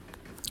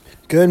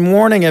Good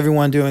morning,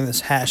 everyone doing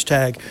this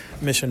hashtag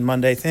Mission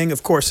Monday thing.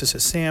 Of course, this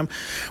is Sam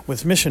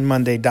with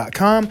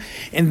MissionMonday.com.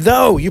 And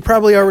though you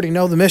probably already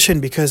know the mission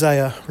because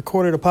I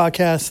recorded a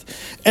podcast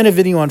and a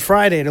video on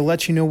Friday to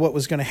let you know what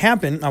was going to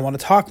happen, I want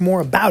to talk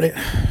more about it.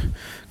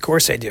 Of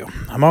course I do.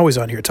 I'm always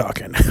on here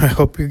talking. I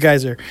hope you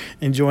guys are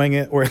enjoying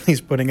it or at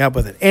least putting up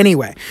with it.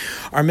 Anyway,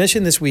 our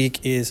mission this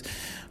week is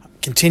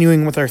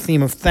continuing with our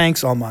theme of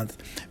thanks all month.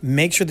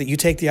 Make sure that you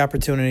take the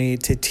opportunity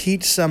to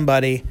teach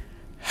somebody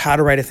how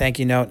to write a thank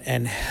you note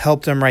and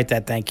help them write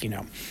that thank you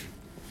note.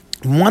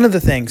 One of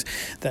the things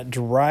that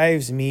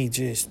drives me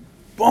just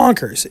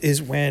bonkers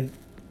is when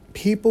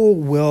people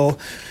will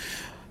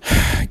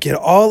get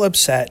all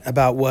upset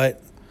about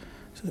what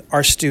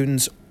our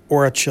students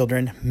or our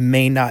children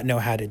may not know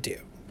how to do.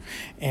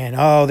 And,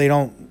 they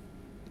don't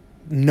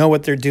know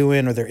what they're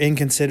doing, or they're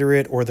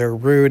inconsiderate, or they're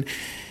rude.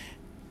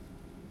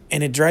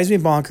 And it drives me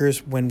bonkers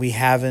when we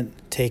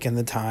haven't taken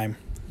the time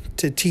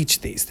to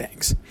teach these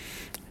things.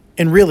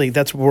 And really,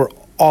 that's what we're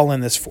all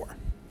in this for,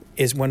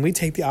 is when we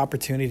take the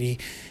opportunity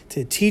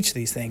to teach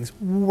these things,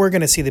 we're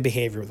going to see the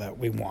behavior that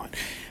we want.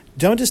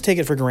 Don't just take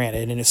it for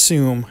granted and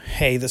assume,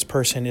 hey, this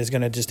person is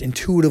going to just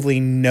intuitively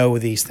know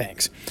these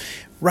things.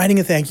 Writing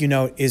a thank you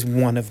note is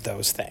one of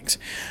those things.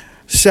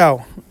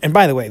 So, and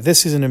by the way,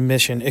 this isn't a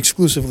mission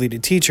exclusively to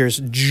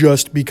teachers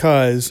just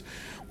because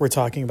we're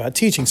talking about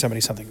teaching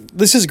somebody something.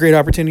 This is a great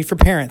opportunity for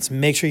parents.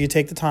 Make sure you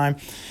take the time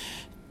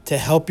to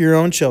help your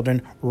own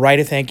children write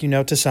a thank you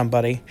note to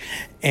somebody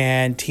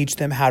and teach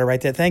them how to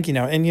write that thank you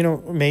note. And,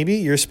 maybe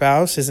your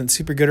spouse isn't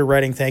super good at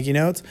writing thank you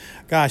notes.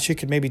 Gosh, you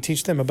could maybe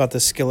teach them about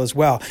this skill as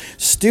well.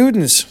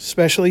 Students,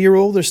 especially your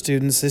older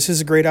students, this is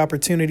a great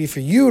opportunity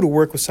for you to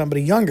work with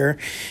somebody younger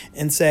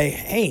and say,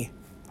 hey,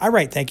 I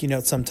write thank you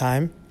notes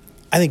sometime.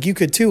 I think you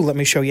could too. Let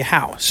me show you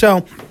how.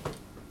 So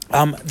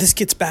this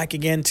gets back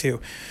again to,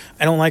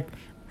 I don't like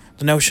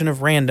the notion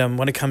of random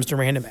when it comes to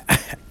random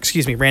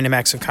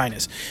acts of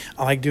kindness.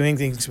 I like doing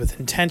things with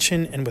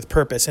intention and with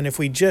purpose. And if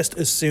we just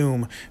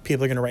assume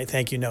people are going to write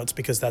thank you notes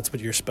because that's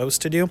what you're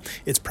supposed to do,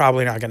 it's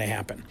probably not going to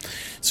happen.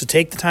 So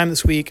take the time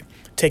this week,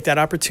 take that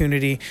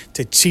opportunity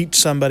to teach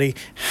somebody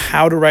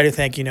how to write a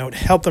thank you note,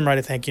 help them write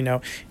a thank you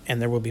note, and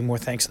there will be more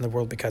thanks in the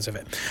world because of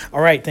it.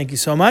 All right. Thank you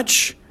so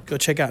much. Go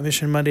check out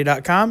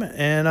missionmonday.com.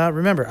 And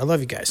remember, I love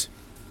you guys.